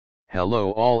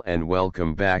Hello all and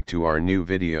welcome back to our new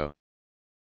video.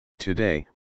 Today,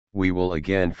 we will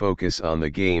again focus on the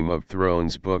Game of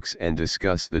Thrones books and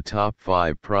discuss the top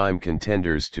 5 prime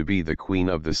contenders to be the Queen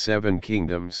of the Seven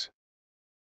Kingdoms.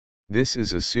 This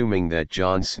is assuming that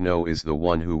Jon Snow is the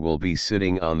one who will be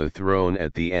sitting on the throne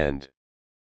at the end.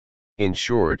 In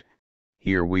short,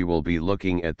 here we will be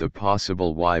looking at the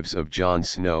possible wives of Jon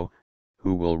Snow,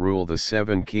 who will rule the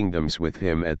Seven Kingdoms with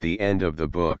him at the end of the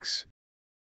books.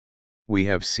 We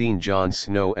have seen Jon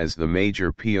Snow as the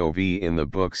major POV in the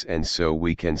books, and so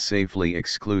we can safely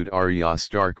exclude Arya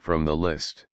Stark from the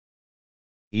list.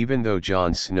 Even though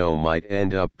Jon Snow might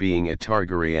end up being a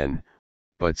Targaryen,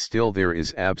 but still there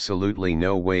is absolutely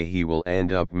no way he will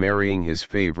end up marrying his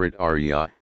favorite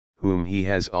Arya, whom he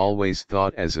has always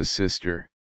thought as a sister.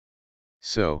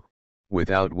 So,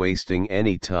 without wasting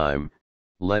any time,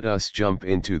 let us jump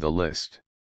into the list.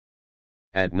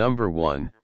 At number 1,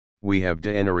 we have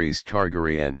Daenerys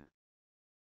Targaryen.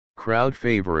 Crowd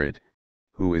favorite,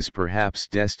 who is perhaps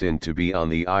destined to be on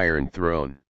the Iron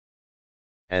Throne.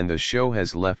 And the show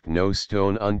has left no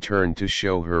stone unturned to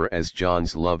show her as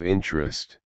Jon's love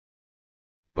interest.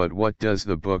 But what does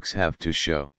the books have to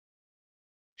show?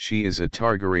 She is a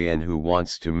Targaryen who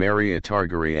wants to marry a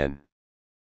Targaryen.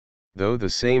 Though the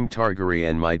same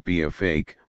Targaryen might be a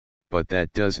fake, but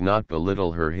that does not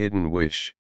belittle her hidden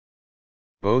wish.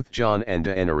 Both Jon and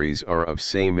Daenerys are of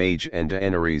same age, and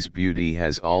Daenerys' beauty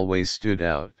has always stood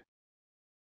out.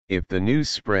 If the news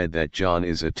spread that Jon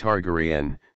is a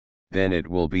Targaryen, then it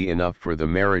will be enough for the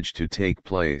marriage to take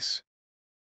place.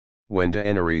 When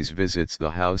Daenerys visits the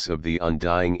House of the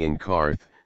Undying in Qarth,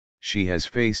 she has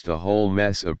faced a whole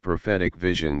mess of prophetic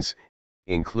visions,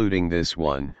 including this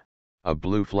one: a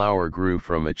blue flower grew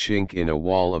from a chink in a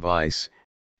wall of ice,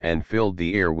 and filled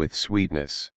the air with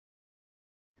sweetness.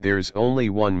 There's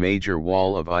only one major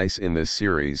wall of ice in the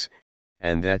series,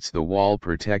 and that's the wall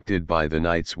protected by the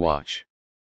Night's Watch.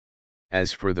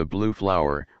 As for the blue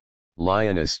flower,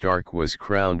 Lyanna Stark was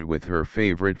crowned with her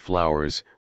favorite flowers,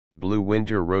 blue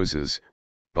winter roses,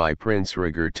 by Prince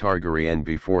Rhaegar Targaryen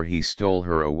before he stole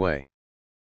her away.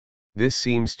 This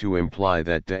seems to imply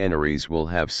that Daenerys will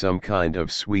have some kind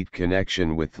of sweet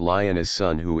connection with Lyanna's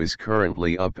son, who is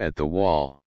currently up at the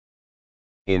wall.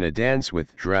 In A Dance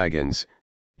with Dragons,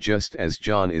 just as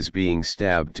Jon is being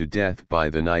stabbed to death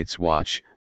by the Night's Watch,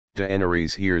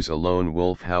 Daenerys hears a lone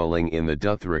wolf howling in the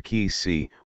Dothraki Sea,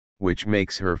 which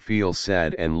makes her feel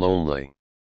sad and lonely.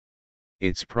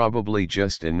 It's probably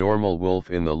just a normal wolf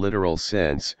in the literal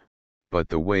sense, but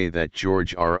the way that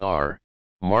George R.R.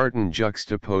 Martin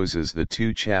juxtaposes the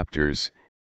two chapters,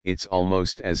 it's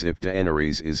almost as if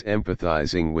Daenerys is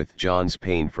empathizing with Jon's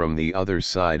pain from the other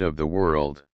side of the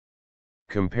world.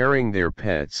 Comparing their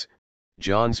pets,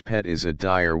 Jon's pet is a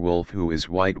dire wolf who is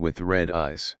white with red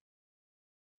eyes.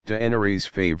 Daenerys'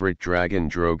 favorite dragon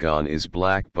Drogon is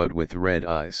black but with red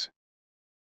eyes.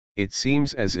 It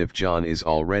seems as if Jon is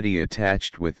already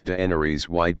attached with Daenerys'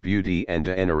 white beauty, and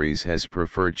Daenerys has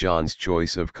preferred Jon's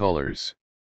choice of colors.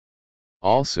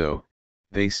 Also,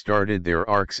 they started their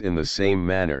arcs in the same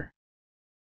manner.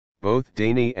 Both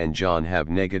Dany and Jon have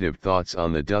negative thoughts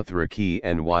on the Dothraki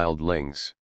and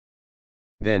wildlings.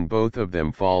 Then both of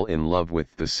them fall in love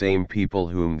with the same people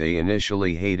whom they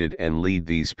initially hated and lead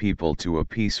these people to a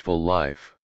peaceful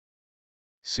life.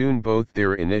 Soon both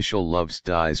their initial loves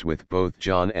dies, with both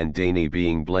Jon and Dany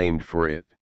being blamed for it.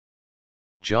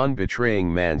 Jon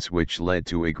betraying Mance, which led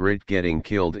to Ygritte getting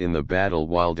killed in the battle,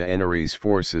 while Daenerys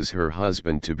forces her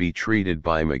husband to be treated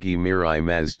by Magi Miri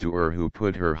Mazdur, who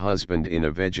put her husband in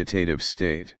a vegetative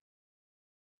state.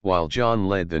 While Jon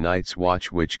led the Night's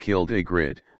Watch, which killed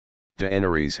Ygritte,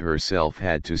 Daenerys herself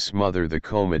had to smother the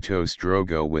comatose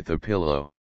Drogo with a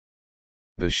pillow.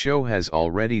 The show has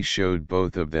already showed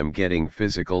both of them getting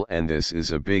physical, and this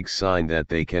is a big sign that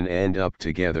they can end up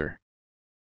together.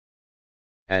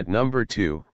 At number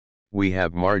 2, we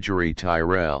have Margaery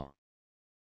Tyrell.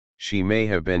 She may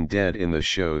have been dead in the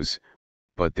shows,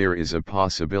 but there is a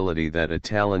possibility that a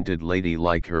talented lady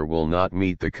like her will not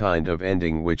meet the kind of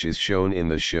ending which is shown in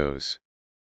the shows.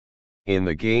 In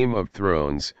the Game of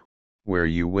Thrones, where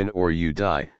you win or you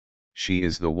die, she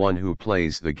is the one who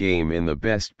plays the game in the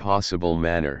best possible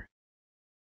manner.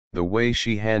 The way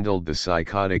she handled the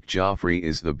psychotic Joffrey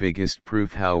is the biggest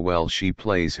proof how well she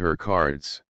plays her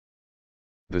cards.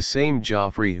 The same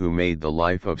Joffrey who made the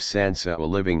life of Sansa a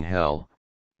living hell,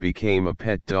 became a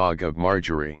pet dog of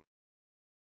Margaery.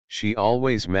 She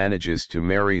always manages to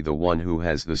marry the one who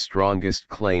has the strongest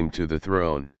claim to the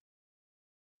throne.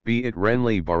 Be it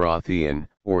Renly Baratheon,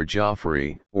 or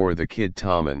Joffrey, or the Kid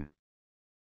Tommen.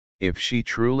 If she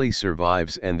truly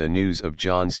survives and the news of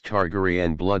Jon's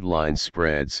Targaryen bloodline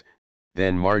spreads,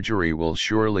 then Margaery will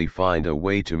surely find a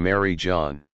way to marry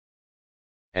Jon.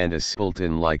 And a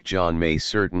simpleton like Jon may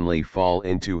certainly fall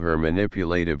into her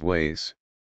manipulative ways.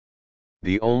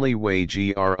 The only way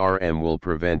GRRM will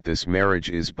prevent this marriage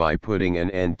is by putting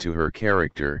an end to her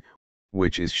character,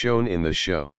 which is shown in the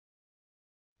show.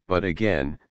 But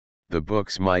again, the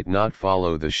books might not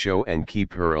follow the show and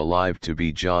keep her alive to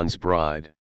be Jon's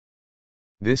bride.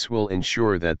 This will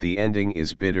ensure that the ending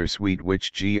is bittersweet,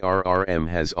 which GRRM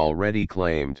has already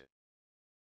claimed.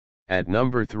 At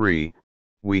number 3,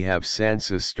 we have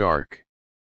Sansa Stark.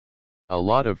 A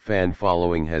lot of fan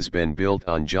following has been built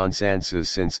on Jon Sansa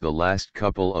since the last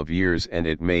couple of years, and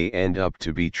it may end up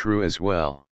to be true as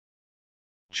well.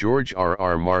 George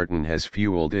R.R. Martin has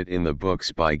fueled it in the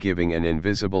books by giving an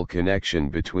invisible connection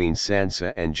between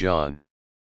Sansa and Jon.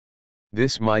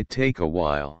 This might take a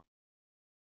while.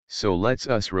 So let's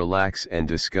us relax and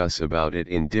discuss about it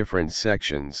in different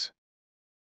sections.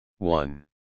 1.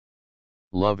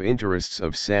 Love interests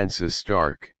of Sansa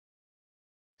Stark.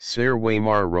 Sir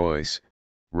Waymar Royce,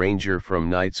 Ranger from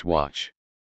Night's Watch.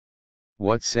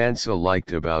 What Sansa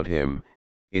liked about him,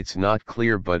 it's not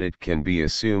clear, but it can be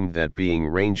assumed that being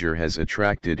Ranger has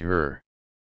attracted her.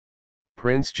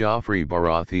 Prince Joffrey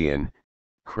Baratheon,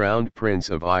 crowned Prince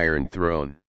of Iron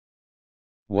Throne.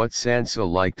 What Sansa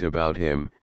liked about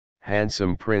him,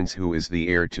 handsome prince who is the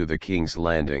heir to the King's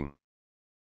Landing.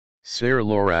 Ser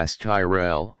Loras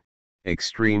Tyrell,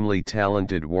 extremely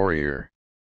talented warrior.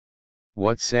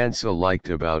 What Sansa liked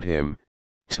about him,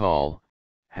 tall,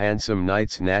 handsome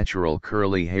knight's natural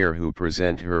curly hair who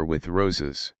present her with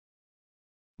roses.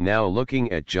 Now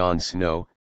looking at Jon Snow,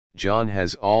 Jon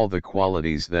has all the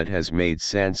qualities that has made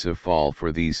Sansa fall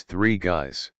for these three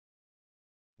guys.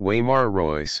 Waymar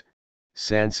Royce,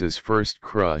 Sansa's first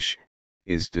crush,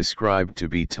 is described to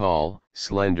be tall,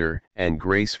 slender, and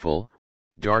graceful,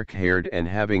 dark-haired and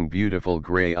having beautiful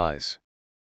gray eyes.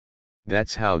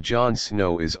 That's how Jon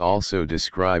Snow is also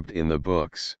described in the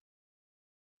books.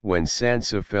 When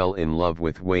Sansa fell in love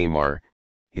with Waymar,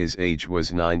 his age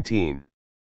was 19.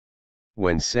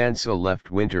 When Sansa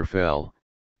left Winterfell,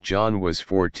 Jon was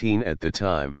 14 at the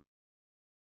time.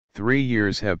 3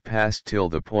 years have passed till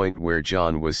the point where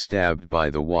Jon was stabbed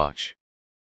by the Watch.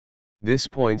 This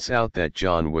points out that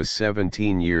Jon was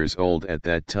 17 years old at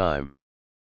that time.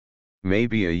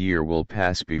 Maybe a year will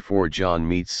pass before Jon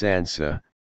meets Sansa,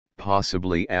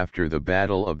 possibly after the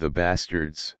Battle of the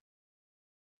Bastards.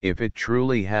 If it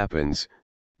truly happens,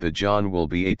 the Jon will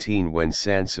be 18 when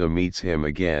Sansa meets him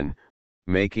again,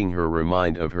 making her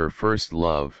remind of her first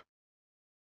love.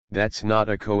 That's not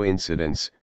a coincidence,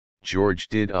 George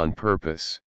did on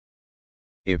purpose.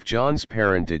 If Jon's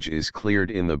parentage is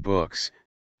cleared in the books,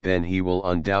 then he will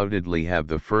undoubtedly have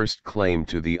the first claim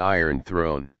to the Iron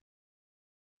Throne.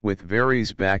 With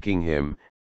Varys backing him,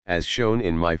 as shown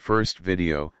in my first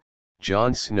video,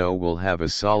 Jon Snow will have a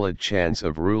solid chance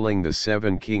of ruling the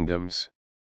Seven Kingdoms.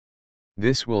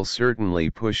 This will certainly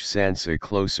push Sansa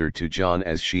closer to Jon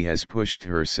as she has pushed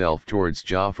herself towards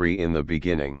Joffrey in the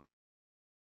beginning.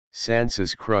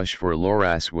 Sansa's crush for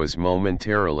Loras was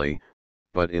momentarily,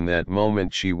 but in that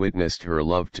moment she witnessed her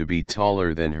love to be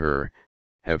taller than her,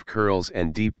 have curls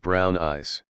and deep brown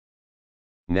eyes.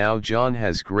 Now Jon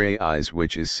has grey eyes,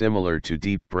 which is similar to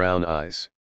deep brown eyes.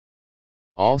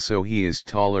 Also he is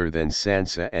taller than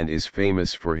Sansa and is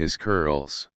famous for his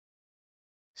curls.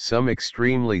 Some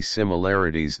extremely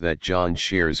similarities that Jon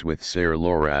shares with Ser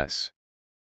Loras.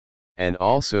 And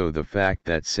also the fact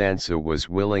that Sansa was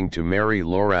willing to marry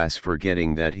Loras,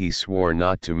 forgetting that he swore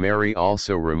not to marry,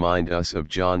 also remind us of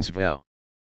Jon's vow.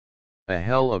 A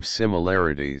hell of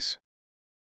similarities.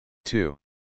 2.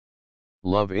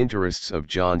 Love interests of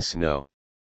Jon Snow.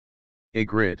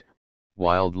 Ygritte,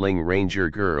 wildling ranger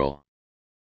girl.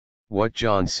 What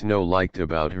Jon Snow liked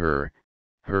about her,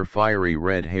 her fiery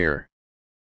red hair.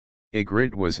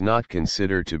 Ygritte was not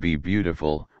considered to be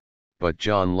beautiful, but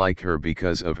Jon liked her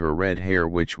because of her red hair,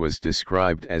 which was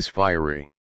described as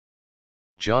fiery.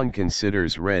 Jon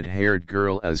considers red-haired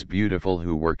girl as beautiful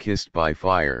who were kissed by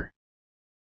fire.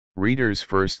 Readers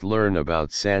first learn about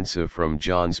Sansa from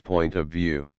Jon's point of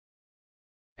view.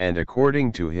 And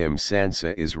according to him,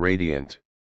 Sansa is radiant.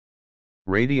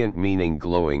 Radiant meaning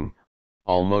glowing,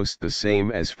 almost the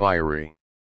same as fiery.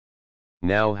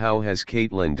 Now how has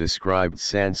Catelyn described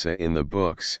Sansa in the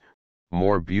books?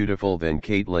 More beautiful than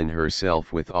Catelyn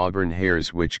herself, with auburn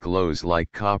hairs which glows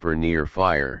like copper near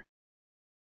fire.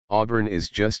 Auburn is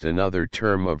just another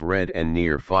term of red, and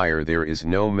near fire there is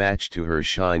no match to her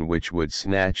shine, which would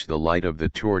snatch the light of the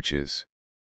torches.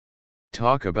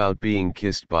 Talk about being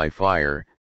kissed by fire.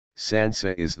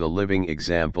 Sansa is the living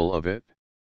example of it.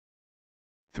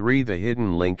 3. The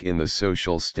hidden link in the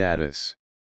social status.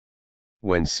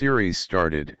 When series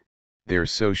started, their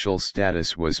social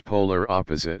status was polar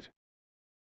opposite.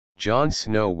 Jon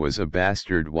Snow was a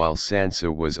bastard while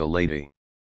Sansa was a lady.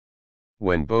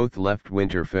 When both left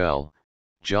Winterfell,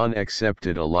 Jon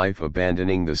accepted a life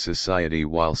abandoning the society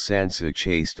while Sansa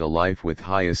chased a life with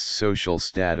highest social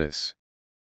status.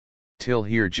 Till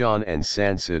here Jon and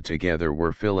Sansa together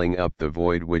were filling up the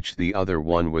void which the other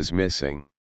one was missing.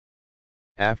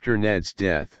 After Ned's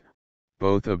death,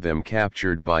 both of them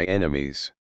captured by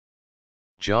enemies.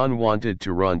 Jon wanted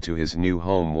to run to his new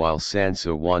home while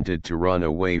Sansa wanted to run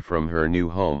away from her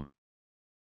new home.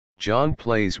 Jon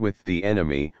plays with the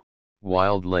enemy,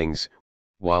 wildlings,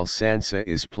 while Sansa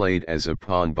is played as a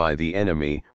pawn by the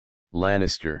enemy,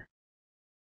 Lannister.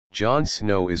 Jon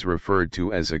Snow is referred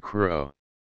to as a crow.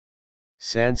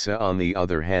 Sansa on the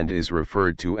other hand is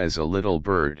referred to as a little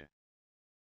bird.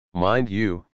 Mind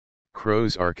you,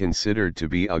 crows are considered to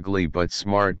be ugly but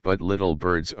smart, but little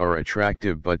birds are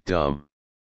attractive but dumb.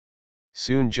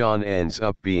 Soon Jon ends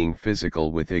up being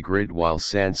physical with Ygritte while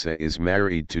Sansa is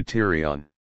married to Tyrion.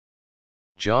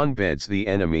 Jon beds the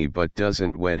enemy but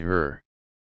doesn't wed her.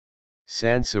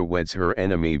 Sansa weds her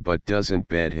enemy but doesn't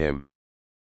bed him.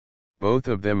 Both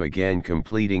of them again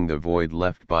completing the void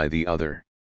left by the other.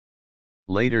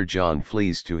 Later Jon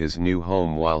flees to his new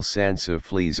home while Sansa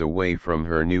flees away from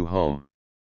her new home.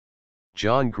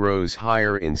 Jon grows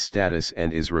higher in status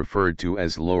and is referred to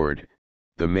as Lord,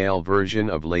 the male version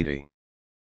of Lady.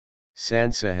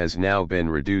 Sansa has now been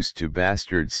reduced to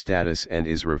bastard status and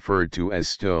is referred to as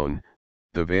Stone,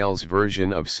 the Vale's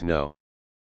version of Snow.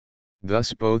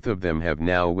 Thus both of them have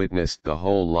now witnessed the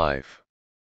whole life.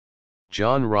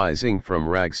 Jon rising from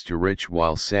rags to rich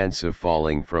while Sansa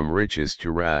falling from riches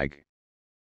to rag.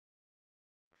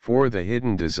 4. The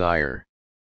hidden desire.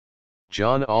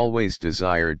 Jon always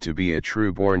desired to be a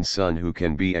true-born son who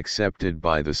can be accepted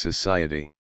by the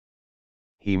society.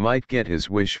 He might get his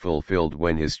wish fulfilled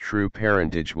when his true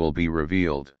parentage will be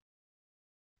revealed.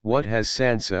 What has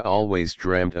Sansa always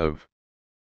dreamt of?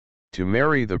 To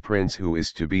marry the prince who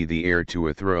is to be the heir to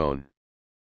a throne.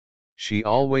 She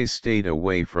always stayed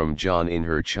away from Jon in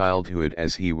her childhood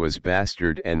as he was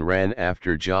bastard and ran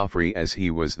after Joffrey as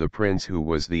he was the prince who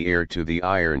was the heir to the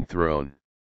Iron Throne.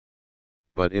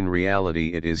 But in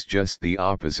reality it is just the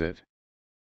opposite.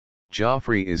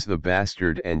 Joffrey is the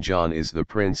bastard and Jon is the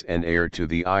prince and heir to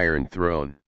the Iron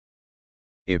Throne.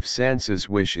 If Sansa's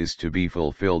wish is to be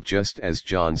fulfilled just as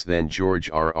Jon's, then George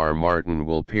R.R. Martin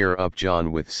will pair up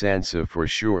Jon with Sansa for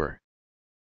sure.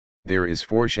 There is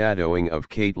foreshadowing of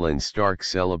Catelyn Stark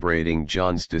celebrating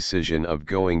Jon's decision of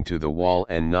going to the Wall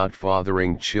and not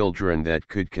fathering children that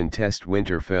could contest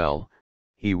Winterfell.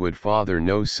 He would father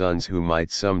no sons who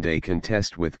might someday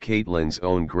contest with Catelyn's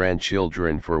own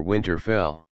grandchildren for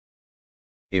Winterfell.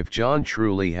 If Jon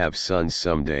truly have sons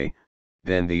someday,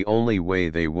 then the only way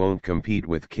they won't compete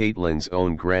with Catelyn's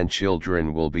own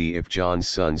grandchildren will be if Jon's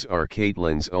sons are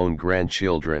Catelyn's own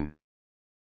grandchildren.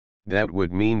 That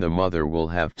would mean the mother will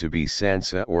have to be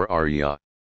Sansa or Arya.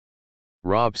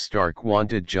 Robb Stark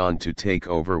wanted Jon to take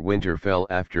over Winterfell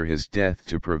after his death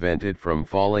to prevent it from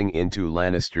falling into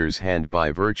Lannister's hand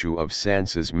by virtue of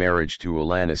Sansa's marriage to a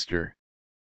Lannister.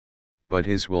 But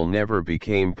his will never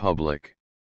became public.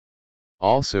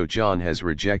 Also Jon has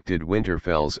rejected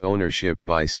Winterfell's ownership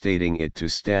by stating it to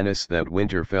Stannis that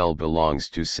Winterfell belongs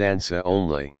to Sansa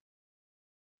only.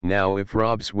 Now if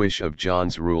Robb's wish of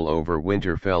Jon's rule over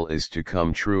Winterfell is to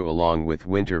come true along with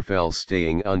Winterfell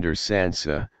staying under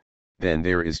Sansa, then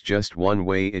there is just one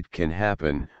way it can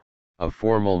happen, a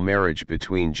formal marriage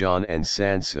between Jon and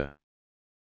Sansa.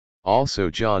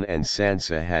 Also Jon and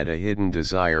Sansa had a hidden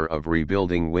desire of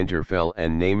rebuilding Winterfell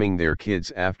and naming their kids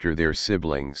after their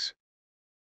siblings.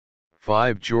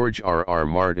 5. George R.R.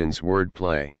 Martin's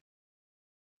wordplay.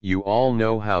 You all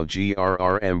know how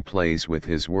GRRM plays with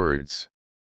his words.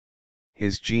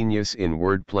 His genius in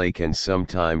wordplay can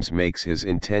sometimes makes his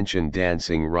intention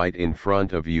dancing right in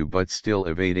front of you but still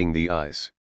evading the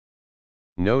eyes.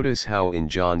 Notice how in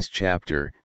Jon's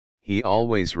chapter, he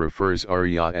always refers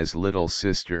Arya as little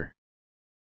sister.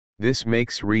 This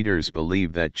makes readers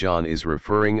believe that Jon is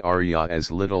referring Arya as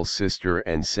little sister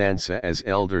and Sansa as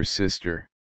elder sister.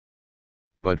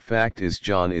 But fact is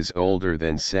Jon is older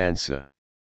than Sansa.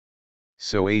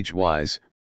 So age-wise,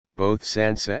 both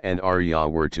Sansa and Arya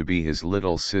were to be his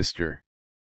little sister.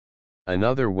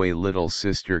 Another way little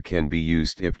sister can be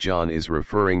used if Jon is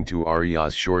referring to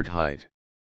Arya's short height.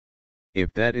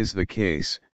 If that is the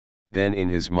case, then in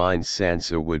his mind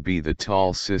Sansa would be the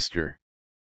tall sister.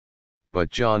 But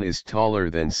Jon is taller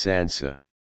than Sansa.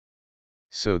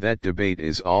 So that debate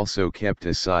is also kept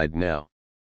aside now.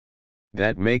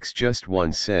 That makes just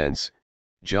one sense.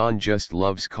 Jon just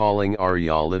loves calling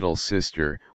Arya little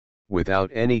sister,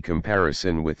 without any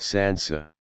comparison with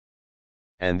Sansa.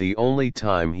 And the only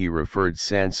time he referred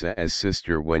Sansa as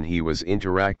sister when he was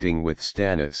interacting with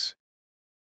Stannis.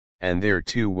 And there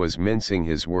too was mincing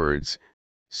his words,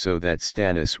 so that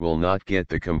Stannis will not get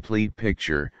the complete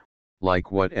picture,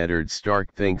 like what Eddard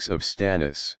Stark thinks of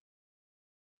Stannis.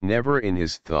 Never in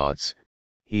his thoughts,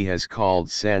 he has called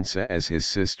Sansa as his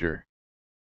sister.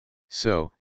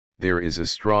 So, there is a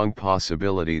strong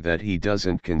possibility that he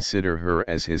doesn't consider her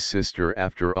as his sister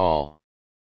after all.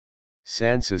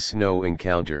 Sansa Snow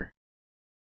encounter.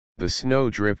 The snow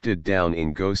drifted down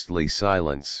in ghostly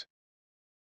silence.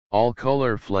 All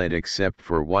color fled except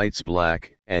for whites,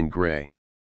 black, and gray.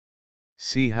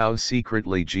 See how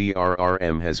secretly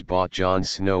GRRM has brought Jon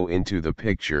Snow into the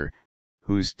picture,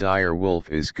 whose dire wolf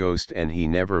is ghost and he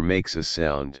never makes a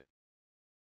sound.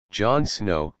 Jon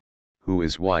Snow, who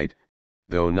is white,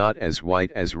 though not as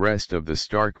white as rest of the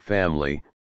Stark family,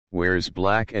 wears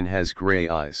black and has grey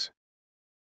eyes.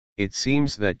 It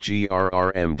seems that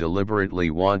GRRM deliberately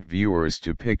want viewers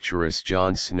to picture as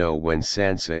Jon Snow when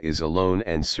Sansa is alone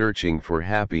and searching for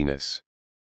happiness.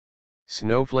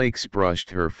 Snowflakes brushed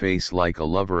her face like a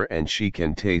lover and she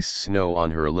can taste snow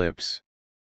on her lips.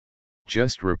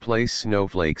 Just replace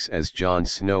snowflakes as Jon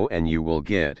Snow and you will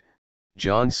get,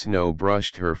 Jon Snow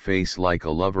brushed her face like a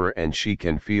lover and she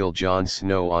can feel Jon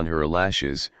Snow on her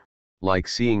lashes, like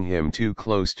seeing him too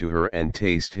close to her and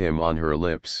taste him on her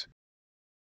lips.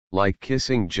 Like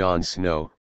kissing Jon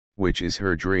Snow, which is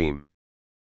her dream.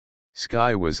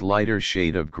 Sky was lighter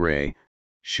shade of grey,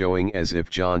 showing as if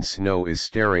Jon Snow is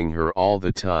staring her all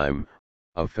the time,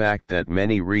 a fact that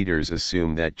many readers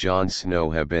assume that Jon Snow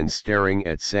have been staring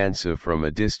at Sansa from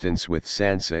a distance with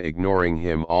Sansa ignoring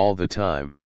him all the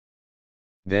time.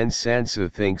 Then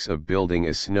Sansa thinks of building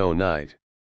a snow knight.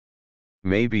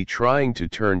 Maybe trying to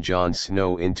turn Jon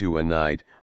Snow into a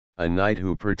knight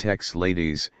who protects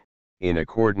ladies, in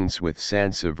accordance with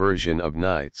Sansa's version of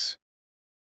knights.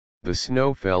 The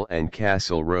snow fell and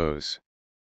castle rose.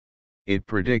 It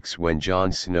predicts when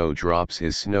Jon Snow drops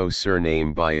his Snow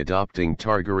surname by adopting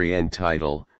Targaryen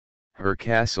title, her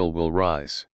castle will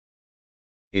rise.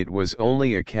 It was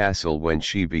only a castle when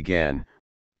she began,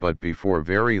 but before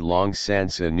very long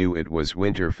Sansa knew it was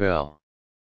Winterfell.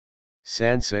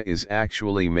 Sansa is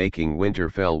actually making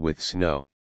Winterfell with snow.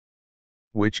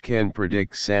 Which can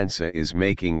predict Sansa is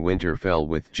making Winterfell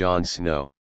with Jon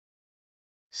Snow.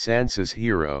 Sansa's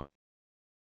hero.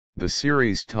 The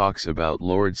series talks about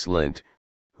Lord Slynt,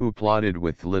 who plotted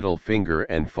with Littlefinger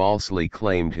and falsely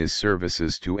claimed his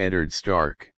services to Eddard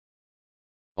Stark.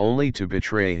 Only to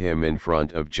betray him in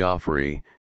front of Joffrey,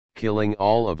 killing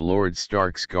all of Lord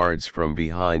Stark's guards from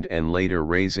behind and later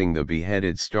raising the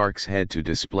beheaded Stark's head to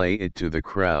display it to the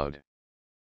crowd.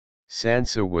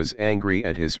 Sansa was angry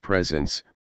at his presence,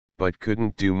 but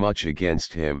couldn't do much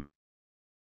against him.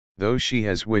 Though she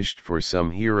has wished for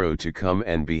some hero to come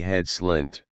and behead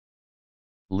Slynt.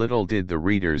 Little did the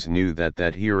readers knew that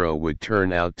that hero would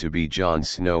turn out to be Jon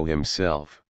Snow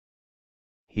himself.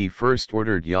 He first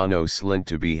ordered Janos Slynt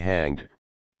to be hanged,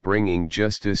 bringing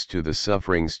justice to the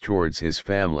sufferings towards his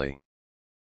family.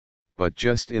 But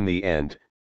just in the end,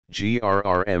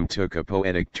 GRRM took a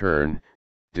poetic turn,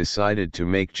 decided to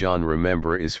make Jon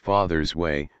remember his father's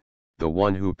way, the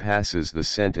one who passes the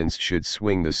sentence should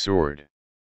swing the sword.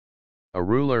 A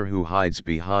ruler who hides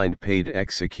behind paid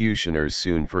executioners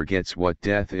soon forgets what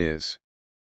death is.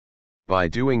 By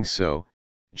doing so,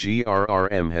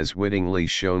 GRRM has wittingly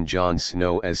shown Jon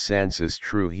Snow as Sansa's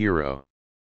true hero.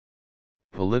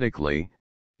 Politically,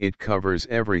 it covers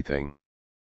everything.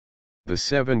 The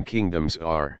Seven Kingdoms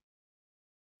are: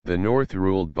 the North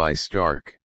ruled by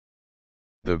Stark,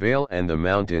 the Vale and the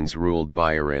Mountains ruled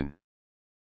by Arryn,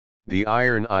 the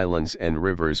Iron Islands and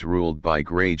Rivers ruled by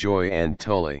Greyjoy and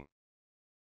Tully,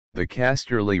 the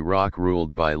Casterly Rock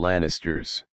ruled by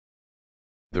Lannisters,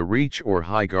 the Reach or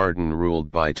High Garden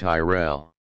ruled by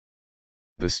Tyrell,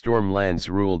 the Stormlands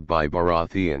ruled by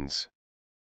Baratheons,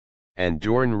 and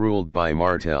Dorne ruled by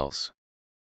Martells.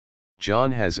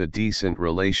 Jon has a decent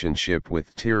relationship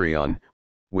with Tyrion,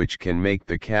 which can make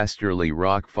the Casterly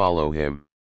Rock follow him.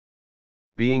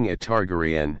 Being a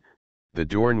Targaryen, the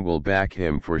Dorne will back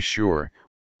him for sure,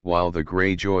 while the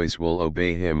Greyjoys will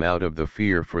obey him out of the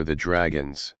fear for the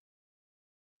dragons.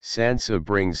 Sansa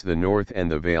brings the North and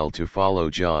the Vale to follow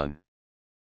Jon.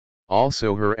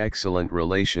 Also her excellent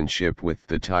relationship with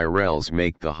the Tyrells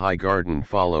make the High Garden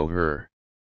follow her.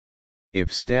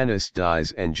 If Stannis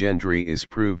dies and Gendry is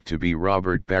proved to be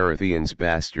Robert Baratheon's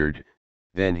bastard,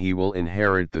 then he will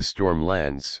inherit the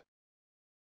Stormlands.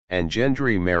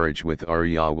 Engendry marriage with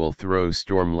Arya will throw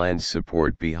Stormlands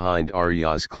support behind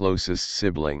Arya's closest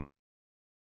sibling.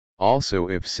 Also,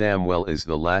 if Samwell is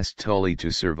the last Tully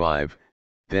to survive,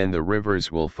 then the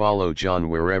rivers will follow Jon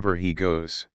wherever he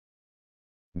goes.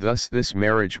 Thus this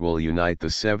marriage will unite the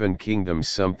Seven Kingdoms,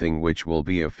 something which will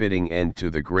be a fitting end to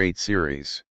the great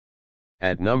series.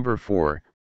 At number 4,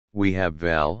 we have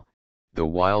Val, the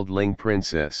wildling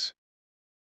princess.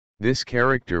 This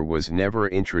character was never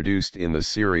introduced in the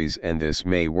series, and this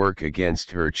may work against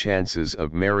her chances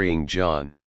of marrying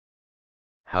Jon.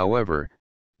 However,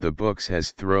 the books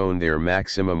has thrown their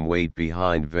maximum weight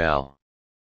behind Val.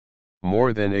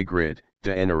 More than Ygritte,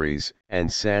 Daenerys, and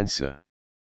Sansa.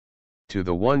 To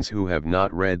the ones who have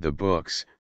not read the books,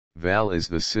 Val is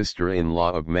the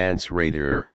sister-in-law of Mance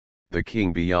Rayder, the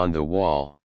king beyond the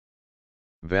wall.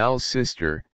 Val's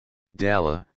sister,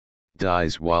 Dalla,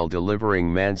 dies while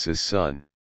delivering Mance's son.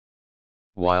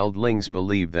 Wildlings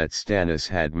believe that Stannis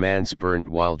had Mance burnt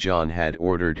while Jon had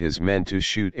ordered his men to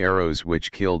shoot arrows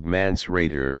which killed Mance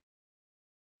Rayder.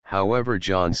 However,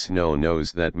 Jon Snow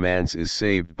knows that Mance is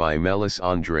saved by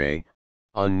Melisandre,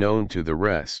 unknown to the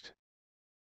rest.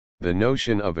 The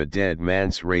notion of a dead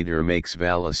Mance Rayder makes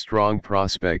Val a strong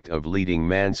prospect of leading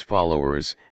Mance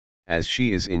followers, as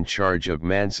she is in charge of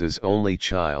Mance's only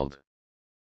child.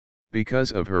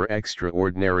 Because of her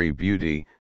extraordinary beauty,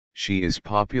 she is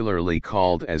popularly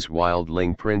called as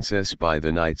Wildling Princess by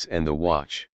the Knights and the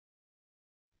Watch.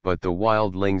 But the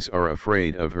Wildlings are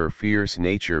afraid of her fierce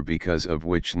nature, because of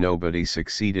which nobody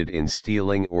succeeded in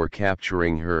stealing or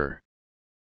capturing her.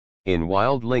 In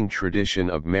Wildling tradition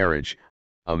of marriage,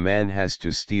 a man has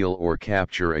to steal or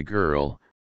capture a girl,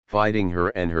 fighting her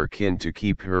and her kin to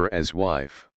keep her as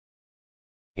wife.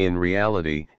 In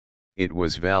reality, it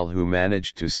was Val who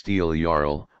managed to steal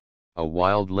Jarl, a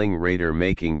wildling raider,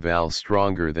 making Val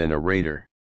stronger than a raider.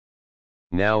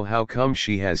 Now, how come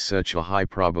she has such a high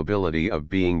probability of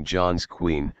being Jon's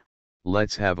queen?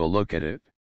 Let's have a look at it.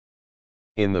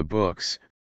 In the books,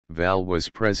 Val was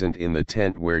present in the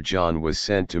tent where Jon was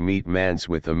sent to meet Mance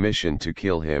with a mission to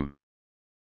kill him.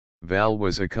 Val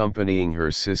was accompanying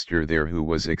her sister there, who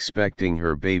was expecting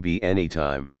her baby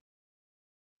anytime.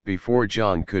 Before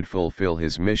Jon could fulfill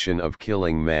his mission of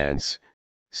killing Mance,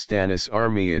 Stannis'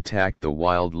 army attacked the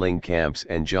wildling camps,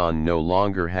 and Jon no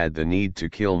longer had the need to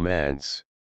kill Mance.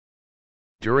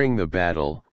 During the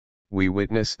battle, we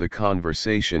witness the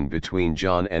conversation between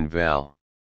Jon and Val.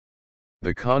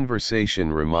 The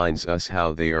conversation reminds us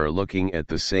how they are looking at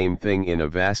the same thing in a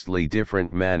vastly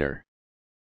different manner.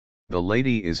 The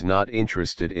lady is not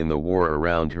interested in the war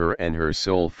around her, and her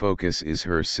sole focus is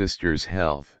her sister's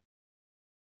health.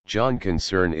 Jon's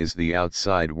concern is the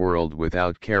outside world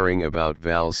without caring about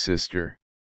Val's sister.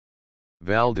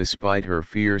 Val, despite her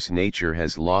fierce nature,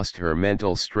 has lost her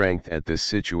mental strength at this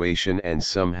situation, and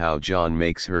somehow Jon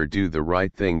makes her do the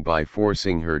right thing by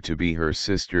forcing her to be her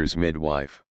sister's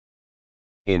midwife.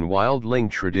 In wildling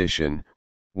tradition,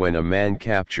 when a man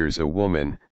captures a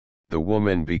woman, the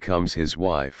woman becomes his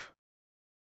wife.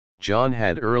 Jon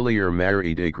had earlier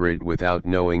married Ygritte without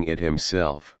knowing it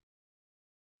himself.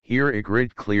 Here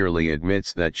Ygritte clearly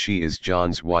admits that she is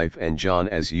Jon's wife, and Jon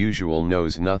as usual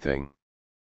knows nothing.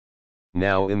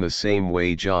 Now, in the same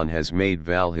way, Jon has made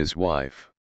Val his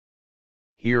wife.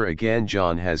 Here again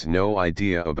Jon has no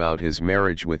idea about his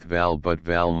marriage with Val, but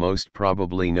Val most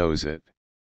probably knows it.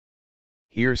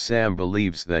 Here Sam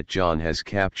believes that Jon has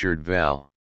captured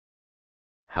Val.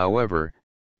 However,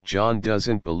 Jon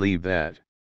doesn't believe that.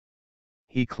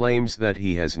 He claims that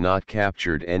he has not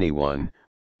captured anyone,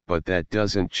 but that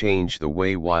doesn't change the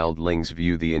way wildlings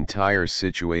view the entire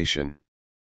situation.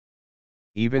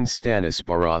 Even Stannis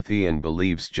Baratheon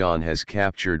believes Jon has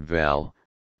captured Val,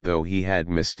 though he had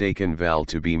mistaken Val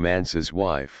to be Mance's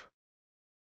wife.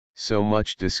 So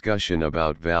much discussion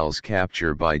about Val's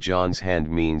capture by Jon's hand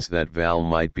means that Val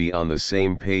might be on the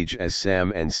same page as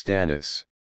Sam and Stannis.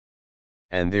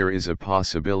 And there is a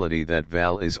possibility that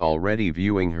Val is already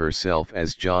viewing herself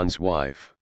as Jon's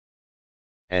wife.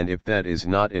 And if that is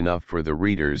not enough for the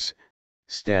readers,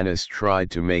 Stannis tried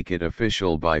to make it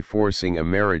official by forcing a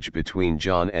marriage between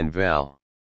Jon and Val.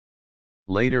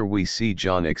 Later we see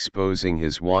Jon exposing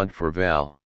his want for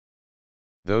Val.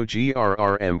 Though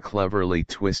GRRM cleverly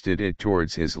twisted it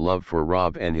towards his love for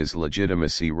Robb and his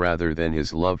legitimacy rather than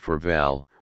his love for Val,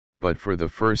 but for the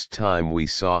first time we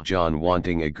saw Jon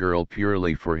wanting a girl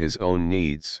purely for his own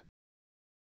needs.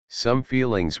 Some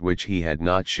feelings which he had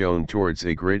not shown towards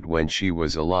Ygritte when she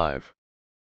was alive.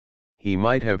 He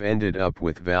might have ended up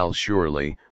with Val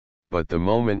surely, but the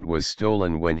moment was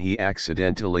stolen when he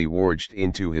accidentally warged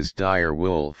into his dire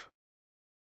wolf.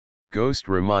 Ghost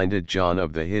reminded Jon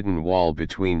of the hidden wall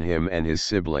between him and his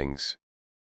siblings.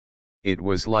 It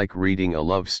was like reading a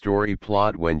love story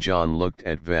plot when Jon looked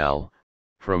at Val,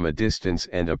 from a distance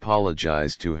and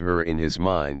apologized to her in his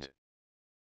mind.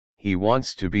 He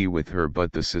wants to be with her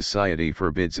but the society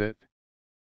forbids it.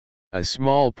 A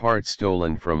small part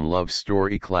stolen from love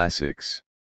story classics.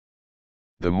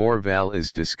 The more Val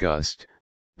is discussed,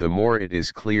 the more it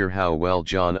is clear how well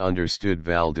Jon understood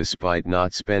Val despite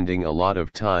not spending a lot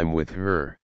of time with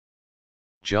her.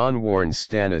 Jon warns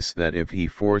Stannis that if he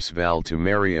forces Val to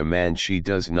marry a man she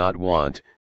does not want,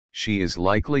 she is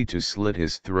likely to slit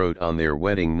his throat on their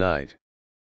wedding night.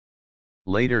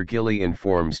 Later Gilly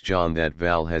informs Jon that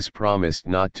Val has promised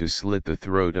not to slit the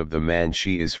throat of the man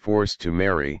she is forced to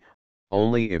marry,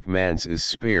 only if Mance is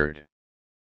spared.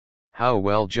 How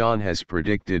well Jon has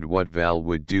predicted what Val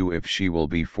would do if she will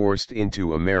be forced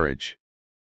into a marriage.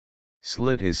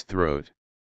 Slit his throat.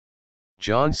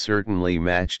 Jon certainly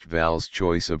matched Val's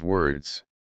choice of words.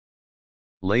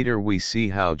 Later we see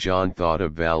how Jon thought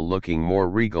of Val looking more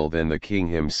regal than the king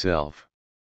himself.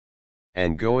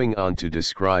 And going on to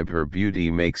describe her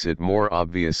beauty makes it more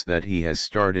obvious that he has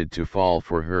started to fall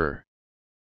for her.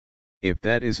 If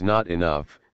that is not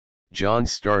enough, Jon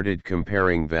started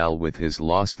comparing Val with his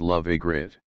lost love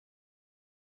Ygritte.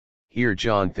 Here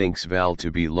Jon thinks Val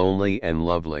to be lonely and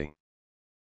lovely.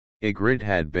 Ygritte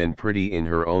had been pretty in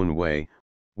her own way,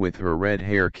 with her red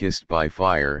hair kissed by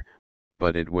fire,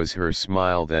 but it was her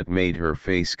smile that made her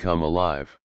face come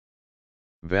alive.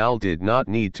 Val did not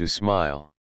need to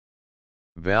smile.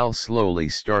 Val slowly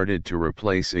started to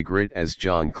replace Ygritte as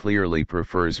Jon clearly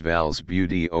prefers Val's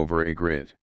beauty over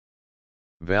Ygritte.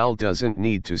 Val doesn't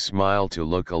need to smile to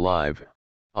look alive,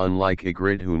 unlike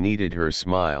Ygritte who needed her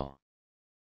smile.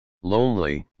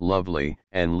 Lonely, lovely,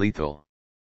 and lethal.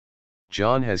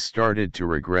 Jon has started to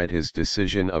regret his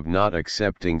decision of not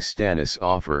accepting Stannis'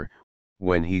 offer,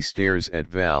 when he stares at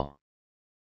Val.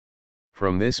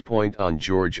 From this point on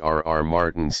George R.R.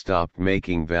 Martin stopped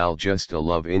making Val just a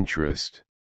love interest.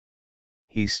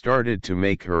 He started to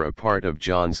make her a part of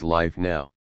Jon's life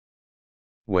now.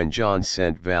 When Jon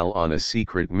sent Val on a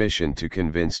secret mission to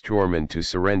convince Tormund to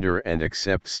surrender and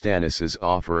accept Stannis'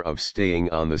 offer of staying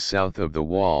on the south of the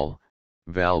wall,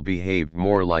 Val behaved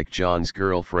more like Jon's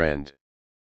girlfriend.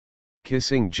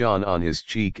 Kissing Jon on his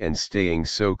cheek and staying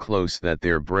so close that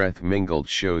their breath mingled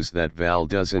shows that Val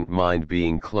doesn't mind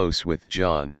being close with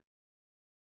Jon.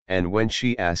 And when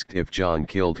she asked if Jon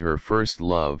killed her first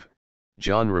love,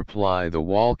 Jon replied the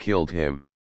wall killed him.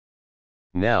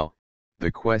 Now,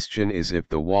 the question is if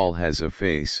the wall has a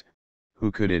face,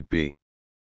 who could it be?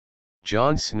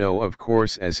 Jon Snow, of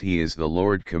course, as he is the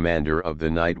Lord Commander of the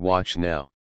Night Watch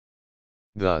now.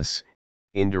 Thus,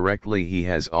 indirectly he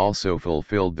has also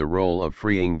fulfilled the role of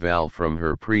freeing Val from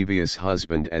her previous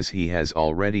husband as he has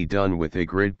already done with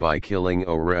Ygritte by killing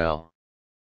Orell.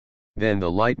 Then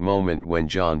the light moment when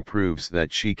Jon proves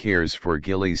that she cares for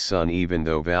Gilly's son even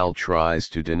though Val tries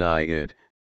to deny it,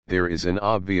 there is an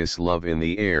obvious love in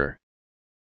the air.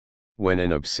 When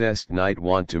an obsessed knight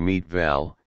wants to meet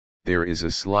Val, there is a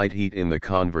slight heat in the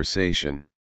conversation.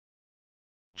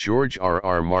 George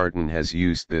R.R. Martin has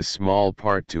used this small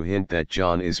part to hint that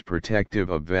Jon is protective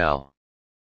of Val.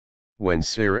 When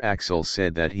Sir Axel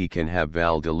said that he can have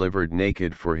Val delivered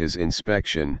naked for his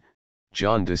inspection,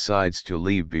 Jon decides to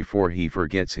leave before he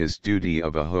forgets his duty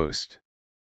of a host.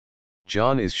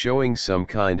 Jon is showing some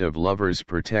kind of lover's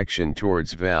protection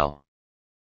towards Val.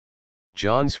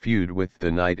 Jon's feud with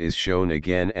the knight is shown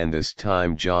again, and this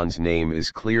time Jon's name is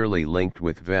clearly linked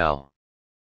with Val.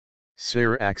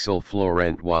 Sir Axel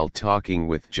Florent, while talking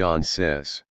with Jon,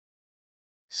 says,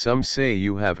 "Some say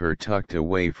you have her tucked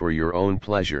away for your own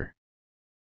pleasure.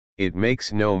 It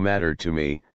makes no matter to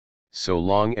me, so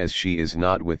long as she is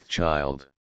not with child."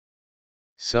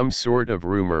 Some sort of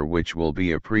rumor which will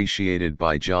be appreciated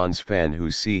by Jon's fan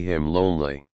who see him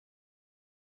lonely.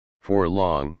 For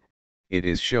long, it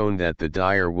is shown that the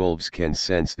dire wolves can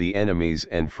sense the enemies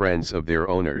and friends of their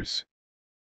owners.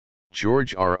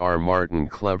 George R.R. Martin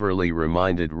cleverly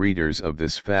reminded readers of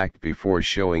this fact before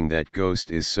showing that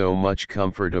Ghost is so much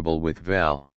comfortable with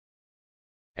Val.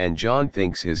 And Jon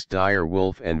thinks his dire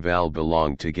wolf and Val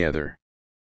belong together.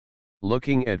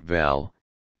 Looking at Val,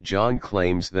 Jon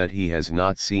claims that he has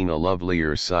not seen a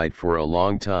lovelier sight for a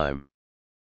long time.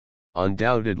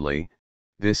 Undoubtedly,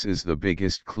 this is the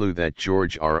biggest clue that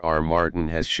George R.R. Martin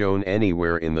has shown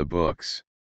anywhere in the books.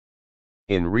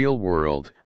 In real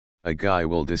world, a guy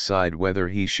will decide whether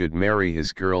he should marry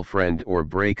his girlfriend or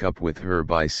break up with her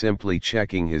by simply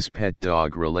checking his pet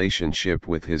dog relationship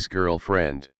with his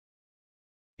girlfriend.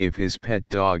 If his pet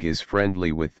dog is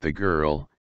friendly with the girl,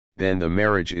 then the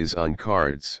marriage is on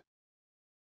cards.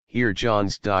 Here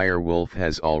Jon's dire wolf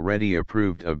has already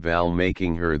approved of Val,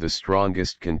 making her the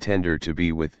strongest contender to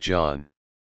be with Jon.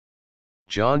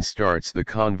 Jon starts the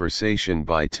conversation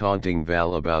by taunting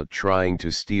Val about trying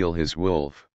to steal his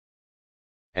wolf.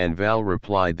 And Val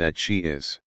replied that she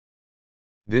is.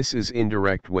 This is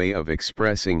indirect way of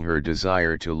expressing her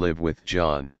desire to live with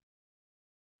Jon.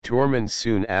 Tormund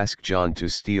soon asks Jon to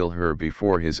steal her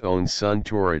before his own son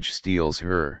Torage steals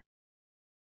her.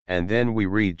 And then we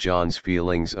read Jon's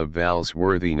feelings of Val's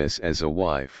worthiness as a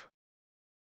wife.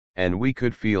 And we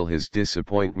could feel his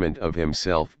disappointment of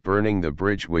himself burning the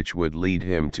bridge which would lead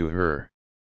him to her.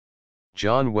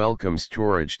 Jon welcomes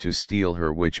Torage to steal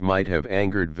her, which might have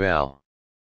angered Val.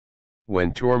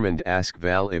 When Tormund asks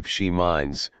Val if she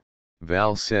minds,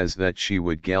 Val says that she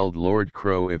would geld Lord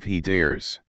Crow if he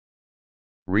dares.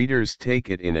 Readers take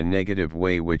it in a negative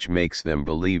way, which makes them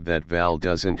believe that Val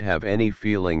doesn't have any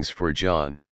feelings for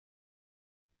Jon.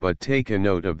 But take a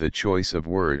note of the choice of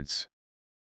words.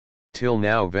 Till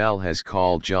now Val has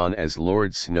called Jon as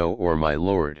Lord Snow or my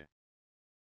lord.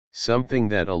 Something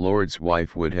that a lord's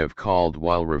wife would have called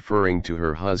while referring to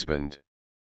her husband.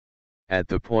 At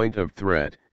the point of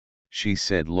threat, she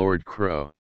said Lord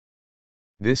Crow.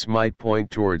 This might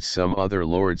point towards some other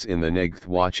lords in the Neghth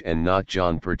Watch and not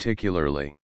Jon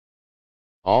particularly.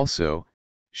 Also,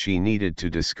 she needed to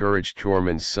discourage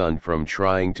Tormund's son from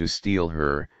trying to steal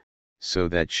her, so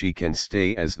that she can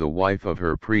stay as the wife of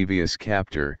her previous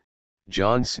captor,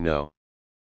 Jon Snow.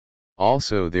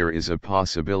 Also, there is a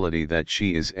possibility that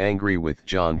she is angry with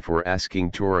Jon for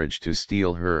asking Torage to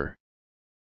steal her.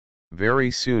 Very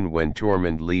soon, when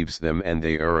Tormund leaves them and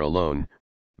they are alone,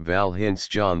 Val hints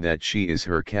Jon that she is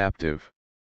her captive.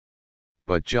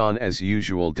 But Jon, as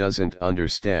usual, doesn't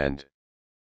understand.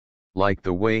 Like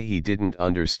the way he didn't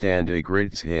understand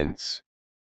Ygritte's hints.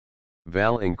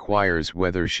 Val inquires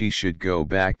whether she should go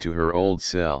back to her old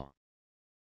cell.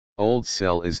 Old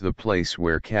cell is the place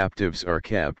where captives are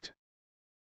kept.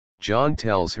 Jon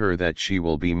tells her that she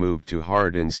will be moved to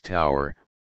Hardin's tower,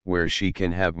 where she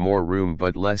can have more room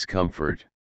but less comfort.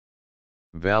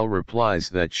 Val replies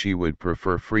that she would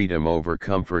prefer freedom over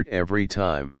comfort every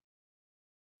time.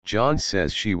 Jon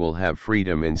says she will have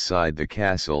freedom inside the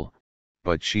castle,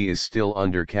 but she is still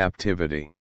under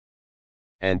captivity.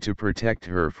 And to protect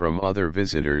her from other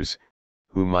visitors,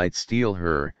 who might steal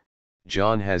her,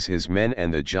 Jon has his men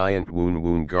and the giant Woon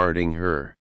Woon guarding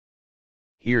her.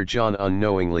 Here Jon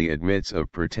unknowingly admits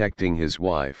of protecting his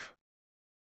wife.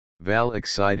 Val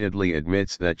excitedly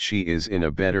admits that she is in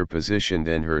a better position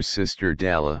than her sister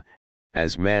Dalla,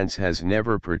 as Mance has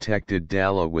never protected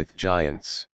Dalla with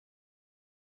giants.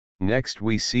 Next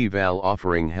we see Val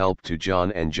offering help to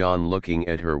Jon and Jon looking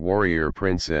at her warrior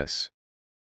princess.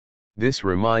 This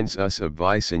reminds us of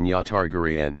Visenya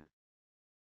Targaryen.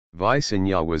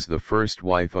 Visenya was the first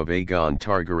wife of Aegon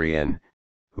Targaryen,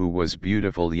 who was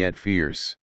beautiful yet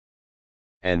fierce.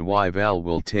 And why Val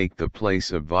will take the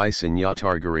place of Visenya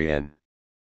Targaryen?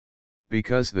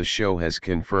 Because the show has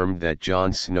confirmed that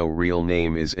Jon Snow's real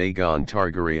name is Aegon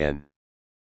Targaryen.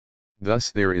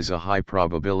 Thus there is a high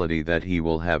probability that he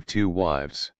will have two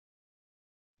wives.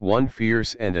 One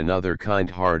fierce and another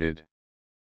kind-hearted.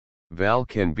 Val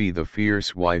can be the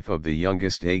fierce wife of the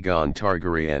youngest Aegon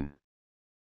Targaryen.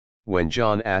 When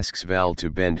Jon asks Val to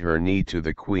bend her knee to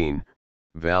the queen,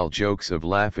 Val jokes of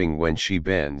laughing when she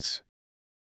bends.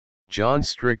 Jon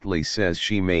strictly says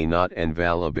she may not and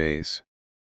Val obeys.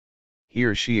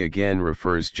 Here she again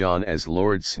refers Jon as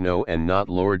Lord Snow and not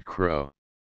Lord Crow.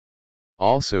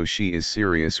 Also she is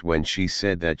serious when she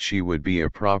said that she would be a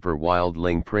proper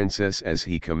wildling princess as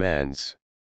he commands.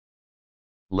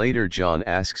 Later Jon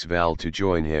asks Val to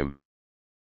join him.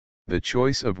 The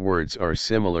choice of words are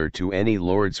similar to any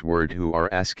lord's word who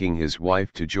are asking his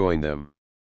wife to join them.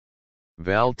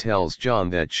 Val tells Jon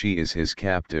that she is his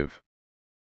captive.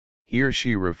 Here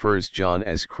she refers Jon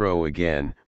as Crow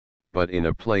again, but in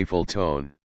a playful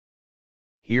tone.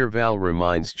 Here Val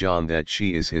reminds Jon that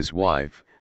she is his wife,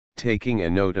 taking a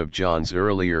note of Jon's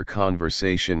earlier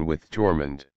conversation with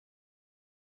Tormund.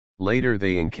 Later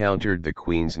they encountered the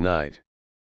Queen's Knight.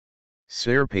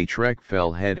 Ser Patrek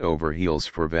fell head over heels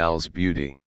for Val's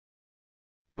beauty.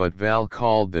 But Val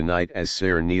called the knight as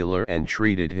Ser Kneeler and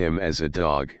treated him as a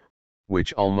dog,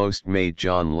 which almost made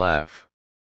Jon laugh.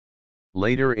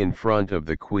 Later in front of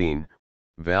the Queen,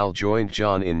 Val joined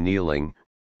Jon in kneeling,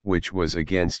 which was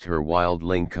against her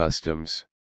wildling customs.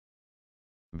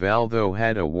 Val though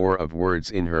had a war of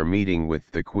words in her meeting with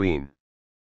the Queen.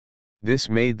 This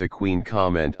made the Queen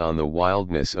comment on the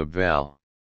wildness of Val.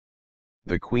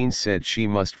 The Queen said she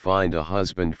must find a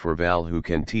husband for Val who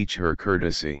can teach her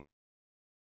courtesy.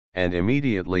 and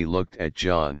immediately looked at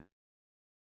Jon.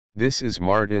 This is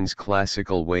Martin's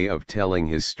classical way of telling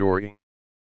his story.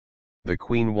 The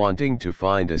queen wanting to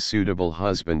find a suitable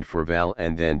husband for Val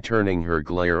and then turning her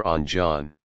glare on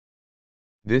Jon.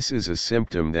 This is a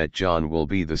symptom that Jon will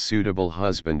be the suitable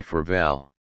husband for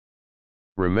Val.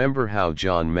 Remember how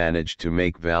Jon managed to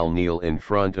make Val kneel in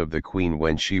front of the queen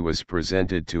when she was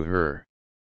presented to her.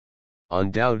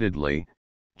 Undoubtedly,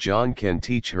 Jon can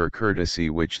teach her courtesy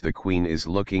which the queen is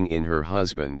looking in her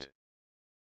husband.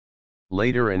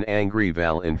 Later an angry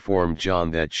Val informed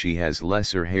Jon that she has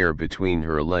lesser hair between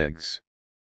her legs.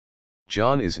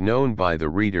 Jon is known by the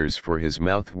readers for his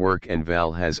mouth work, and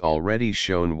Val has already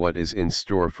shown what is in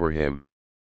store for him.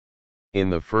 In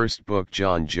the first book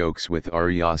Jon jokes with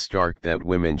Arya Stark that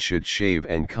women should shave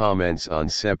and comments on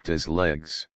Septa's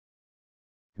legs.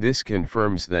 This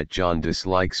confirms that Jon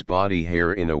dislikes body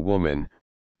hair in a woman,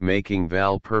 making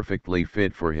Val perfectly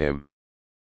fit for him.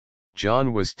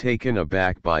 Jon was taken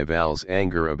aback by Val's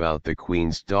anger about the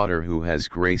queen's daughter who has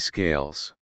gray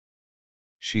scales.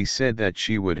 She said that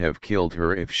she would have killed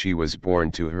her if she was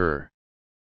born to her.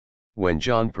 When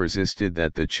Jon persisted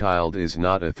that the child is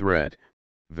not a threat,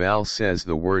 Val says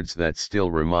the words that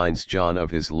still reminds Jon of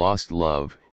his lost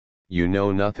love, "You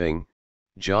know nothing,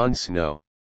 Jon Snow."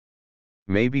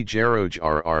 Maybe George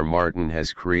R.R. Martin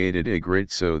has created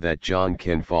Ygritte so that Jon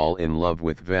can fall in love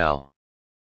with Val.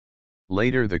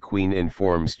 Later the queen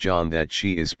informs Jon that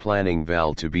she is planning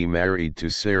Val to be married to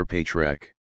Ser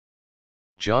Patrek.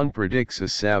 Jon predicts a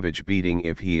savage beating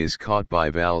if he is caught by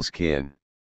Val's kin.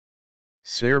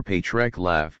 Ser Patrek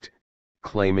laughed,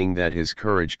 claiming that his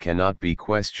courage cannot be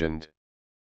questioned.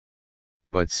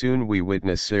 But soon we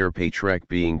witness Ser Patrek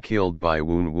being killed by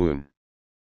Woon Woon.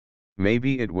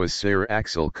 Maybe it was Ser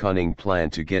Axel's cunning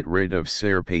plan to get rid of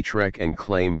Ser Patrek and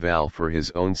claim Val for his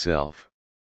own self.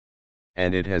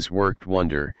 And it has worked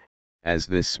wonder, as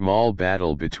this small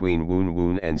battle between Woon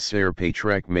Woon and Ser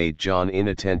Patrek made Jon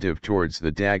inattentive towards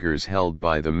the daggers held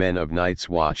by the men of Night's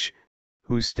Watch,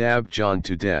 who stabbed Jon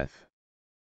to death.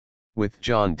 With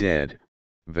Jon dead,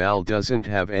 Val doesn't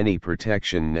have any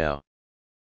protection now.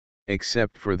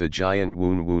 Except for the giant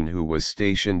Woon Woon who was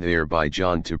stationed there by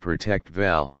Jon to protect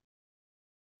Val.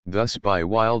 Thus by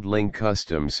wildling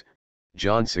customs,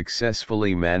 Jon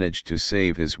successfully managed to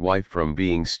save his wife from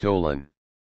being stolen.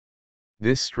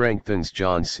 This strengthens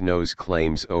Jon Snow's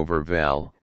claims over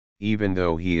Val, even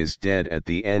though he is dead at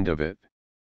the end of it.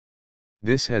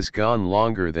 This has gone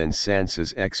longer than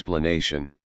Sansa's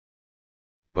explanation.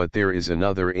 But there is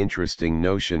another interesting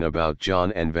notion about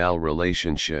Jon and Val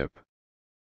relationship.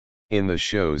 In the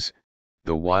shows,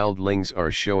 the wildlings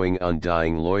are showing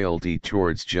undying loyalty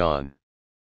towards Jon.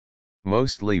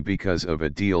 Mostly because of a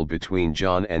deal between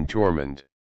Jon and Tormund.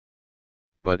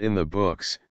 But in the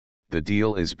books, the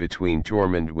deal is between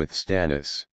Tormund with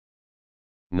Stannis.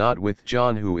 Not with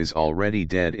Jon, who is already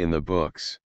dead in the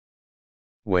books.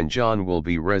 When Jon will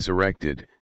be resurrected,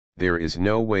 there is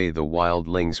no way the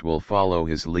wildlings will follow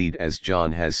his lead, as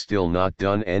Jon has still not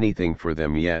done anything for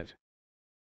them yet.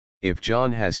 If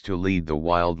Jon has to lead the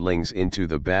wildlings into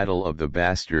the Battle of the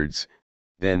Bastards,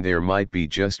 then there might be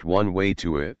just one way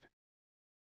to it.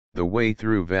 The way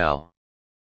through Val.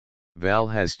 Val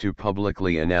has to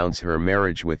publicly announce her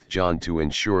marriage with Jon to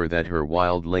ensure that her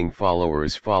wildling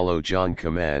followers follow Jon's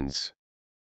commands.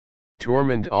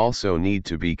 Tormund also need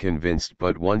to be convinced,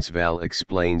 but once Val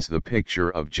explains the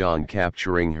picture of Jon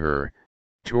capturing her,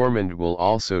 Tormund will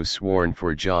also sworn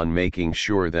for Jon, making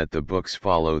sure that the books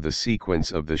follow the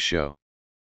sequence of the show.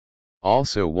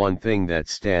 Also, one thing that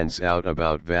stands out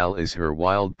about Val is her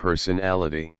wild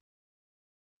personality.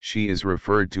 She is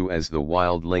referred to as the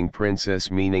wildling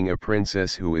princess, meaning a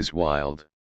princess who is wild.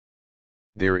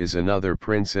 There is another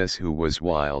princess who was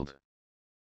wild.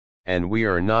 And we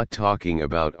are not talking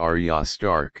about Arya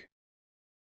Stark.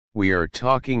 We are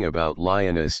talking about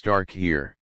Lyanna Stark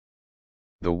here.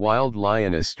 The wild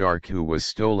Lyanna Stark who was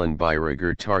stolen by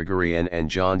Rhaegar Targaryen and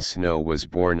Jon Snow was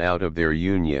born out of their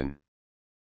union.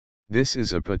 This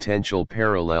is a potential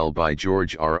parallel by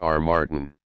George R.R.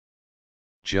 Martin.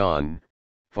 Jon,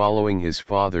 following his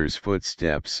father's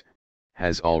footsteps,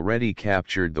 has already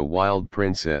captured the wild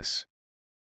princess.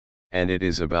 And it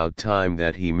is about time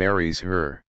that he marries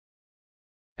her.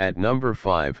 At number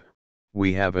 5,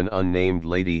 we have an unnamed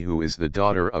lady who is the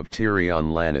daughter of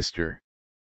Tyrion Lannister.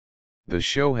 The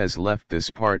show has left this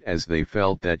part as they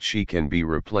felt that she can be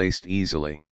replaced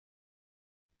easily.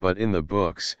 But in the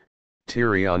books,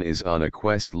 Tyrion is on a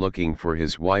quest looking for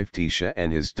his wife Tisha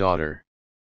and his daughter.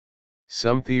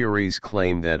 Some theories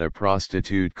claim that a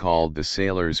prostitute called the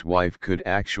Sailor's Wife could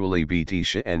actually be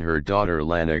Tisha and her daughter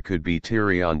Lyanna could be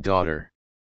Tyrion's daughter.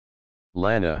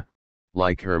 Lana,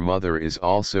 like her mother, is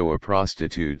also a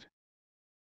prostitute.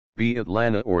 Be it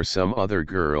Lana or some other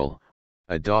girl,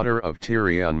 a daughter of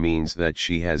Tyrion means that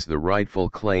she has the rightful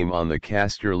claim on the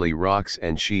Casterly Rocks,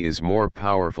 and she is more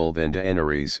powerful than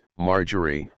Daenerys,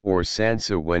 Marjorie, or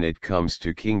Sansa when it comes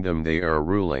to kingdom they are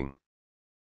ruling.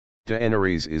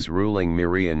 Daenerys is ruling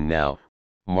Mirian now,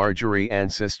 Marjorie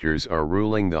ancestors are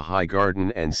ruling the High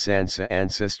Garden, and Sansa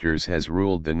ancestors has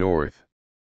ruled the North.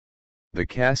 The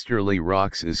Casterly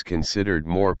Rocks is considered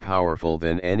more powerful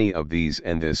than any of these,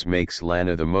 and this makes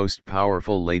Lana the most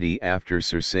powerful lady after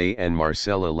Cersei and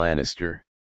Marcella Lannister.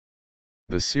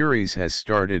 The series has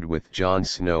started with Jon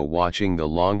Snow watching the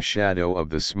long shadow of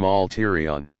the small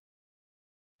Tyrion.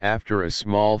 After a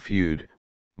small feud,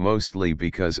 mostly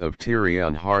because of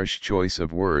Tyrion's harsh choice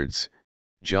of words,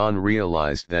 Jon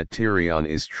realized that Tyrion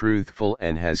is truthful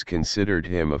and has considered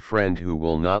him a friend who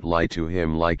will not lie to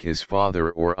him like his father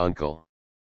or uncle.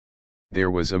 There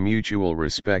was a mutual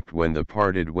respect when they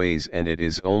parted ways, and it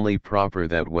is only proper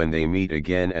that when they meet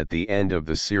again at the end of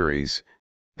the series,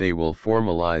 they will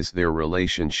formalize their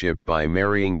relationship by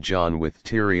marrying Jon with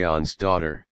Tyrion's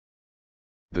daughter.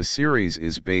 The series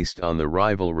is based on the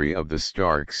rivalry of the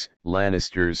Starks,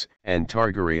 Lannisters, and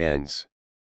Targaryens.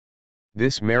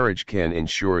 This marriage can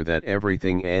ensure that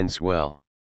everything ends well.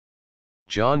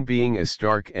 Jon being a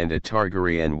Stark and a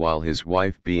Targaryen while his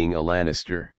wife being a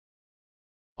Lannister.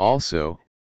 Also,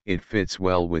 it fits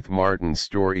well with Martin's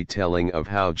storytelling of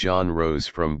how Jon rose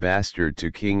from bastard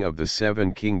to king of the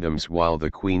Seven Kingdoms, while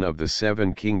the Queen of the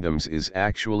Seven Kingdoms is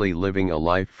actually living a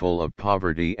life full of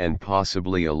poverty and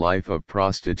possibly a life of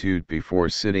prostitute before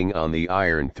sitting on the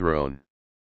Iron Throne.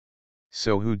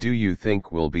 So who do you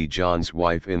think will be Jon's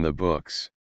wife in the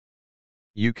books?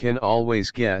 You can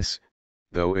always guess,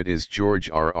 though it is George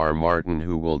R.R. Martin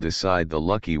who will decide the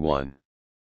lucky one.